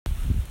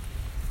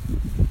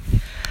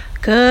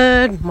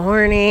Good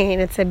morning.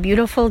 It's a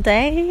beautiful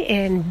day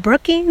in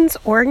Brookings,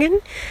 Oregon.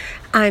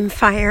 I'm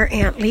Fire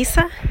Ant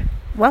Lisa.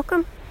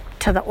 Welcome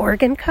to the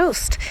Oregon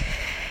coast.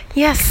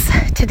 Yes,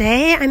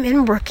 today I'm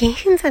in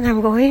Brookings and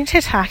I'm going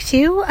to talk to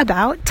you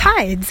about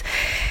tides.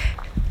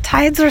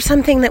 Tides are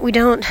something that we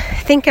don't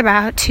think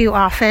about too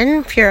often.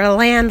 If you're a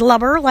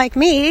landlubber like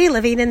me,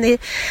 living in the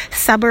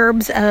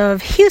suburbs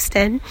of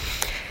Houston,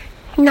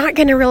 you're not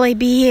going to really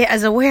be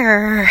as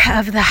aware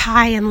of the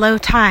high and low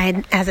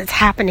tide as it's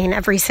happening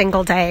every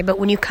single day. But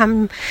when you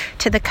come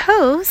to the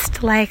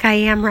coast, like I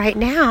am right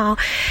now,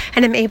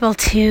 and I'm able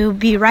to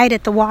be right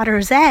at the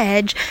water's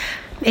edge,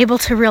 I'm able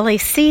to really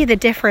see the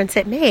difference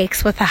it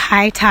makes with the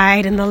high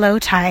tide and the low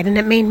tide. And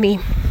it made me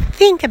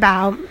think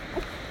about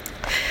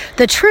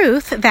the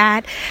truth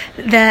that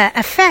the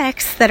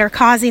effects that are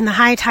causing the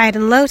high tide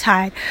and low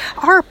tide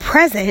are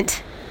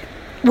present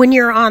when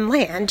you're on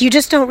land. You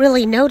just don't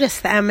really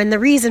notice them. And the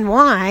reason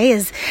why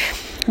is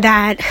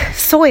that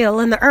soil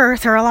and the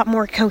earth are a lot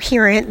more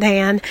coherent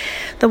than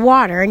the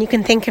water. And you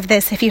can think of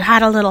this: if you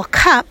had a little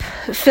cup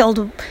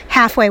filled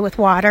halfway with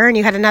water and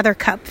you had another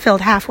cup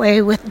filled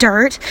halfway with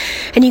dirt,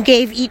 and you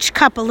gave each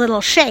cup a little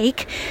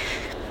shake,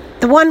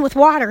 the one with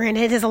water in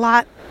it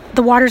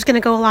the water's going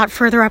to go a lot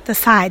further up the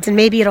sides, and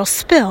maybe it'll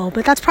spill,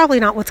 but that's probably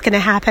not what's going to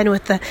happen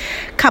with the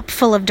cup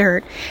full of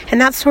dirt. And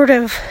that's sort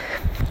of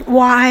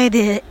why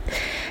the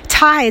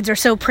tides are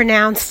so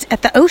pronounced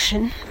at the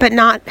ocean, but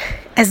not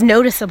as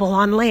noticeable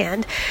on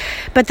land.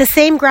 But the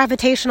same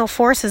gravitational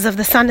forces of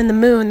the sun and the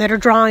moon that are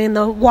drawing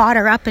the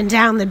water up and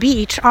down the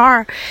beach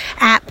are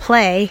at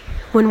play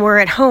when we're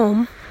at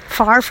home,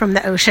 far from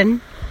the ocean.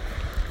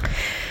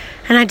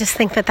 And I just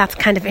think that that's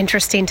kind of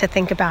interesting to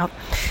think about.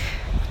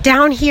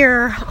 Down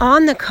here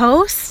on the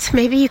coast,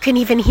 maybe you can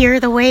even hear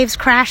the waves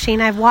crashing.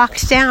 I've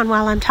walked down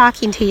while I'm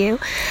talking to you.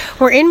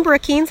 We're in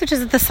Brookings, which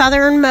is the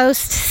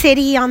southernmost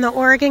city on the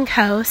Oregon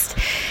coast.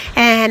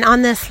 And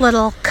on this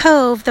little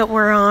cove that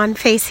we're on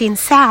facing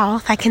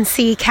south, I can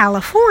see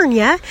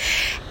California.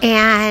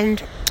 And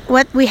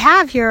what we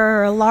have here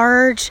are a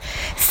large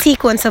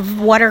sequence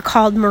of what are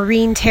called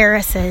marine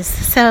terraces.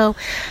 So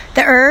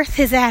the earth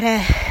is at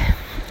a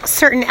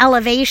certain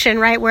elevation,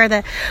 right where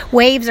the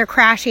waves are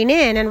crashing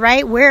in, and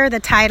right where the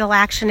tidal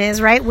action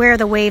is, right where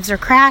the waves are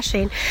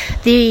crashing,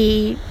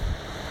 the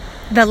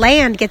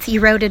land gets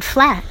eroded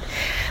flat.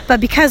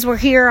 But because we're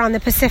here on the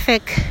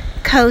Pacific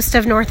coast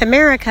of North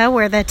America,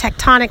 where the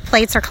tectonic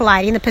plates are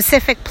colliding, the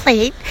Pacific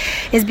plate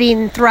is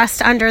being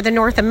thrust under the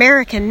North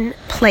American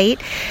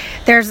plate,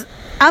 there's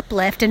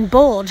uplift and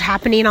bulge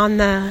happening along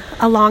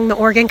the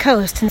Oregon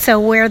coast. And so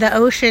where the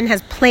ocean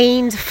has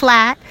planed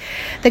flat,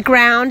 the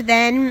ground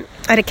then,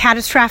 at a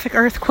catastrophic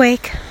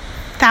earthquake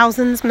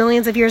thousands,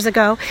 millions of years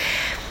ago,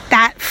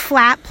 that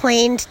flat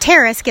planed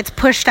terrace gets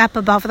pushed up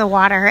above the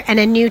water and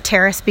a new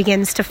terrace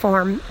begins to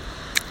form.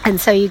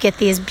 And so you get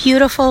these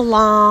beautiful,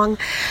 long,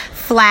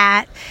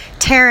 flat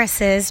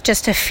terraces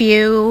just a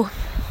few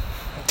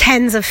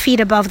tens of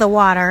feet above the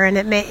water, and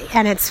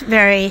it's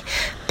very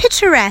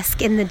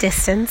picturesque in the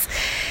distance.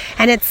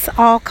 And it's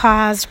all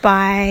caused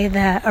by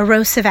the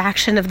erosive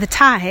action of the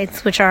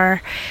tides, which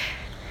are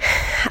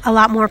a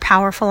lot more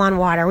powerful on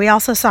water. We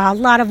also saw a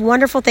lot of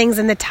wonderful things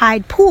in the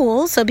tide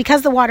pools. So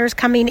because the water is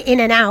coming in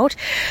and out,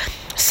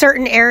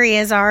 certain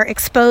areas are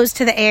exposed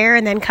to the air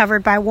and then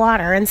covered by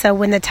water. And so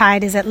when the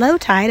tide is at low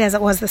tide, as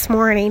it was this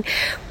morning,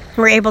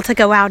 we're able to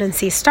go out and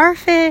see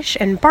starfish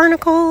and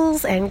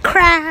barnacles and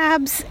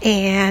crabs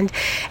and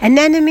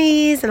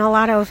anemones and a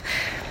lot of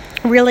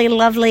really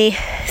lovely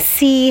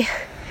sea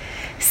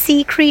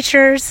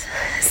creatures,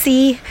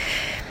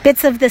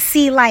 bits of the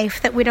sea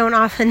life that we don't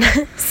often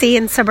see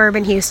in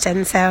suburban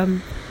Houston. So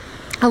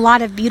a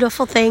lot of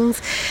beautiful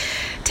things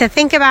to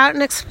think about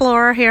and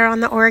explore here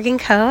on the Oregon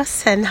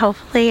coast, and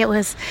hopefully it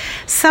was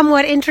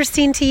somewhat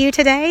interesting to you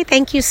today.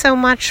 Thank you so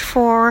much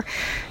for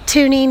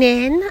tuning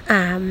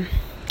in.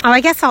 I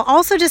guess I'll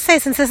also just say,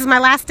 since this is my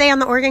last day on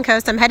the Oregon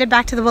coast, I'm headed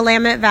back to the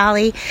Willamette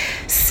Valley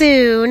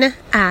soon.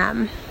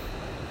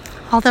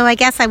 Although I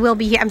guess I will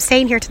be here. I'm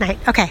staying here tonight.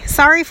 Okay,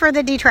 sorry for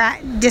the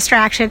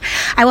distraction.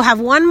 I will have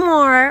one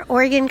more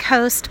Oregon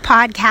Coast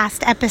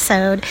podcast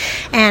episode,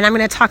 and I'm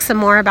going to talk some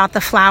more about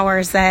the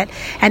flowers and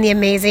the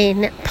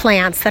amazing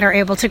plants that are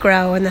able to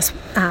grow in this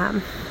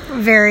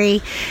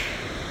very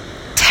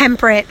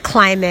temperate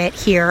climate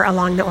here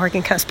along the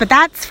Oregon coast. But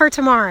that's for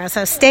tomorrow,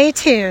 so stay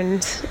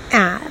tuned.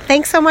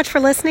 Thanks so much for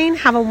listening.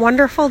 Have a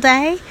wonderful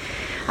day.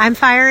 I'm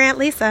Fire Ant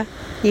Lisa.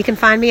 You can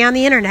find me on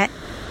the internet.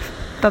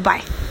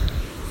 Bye-bye.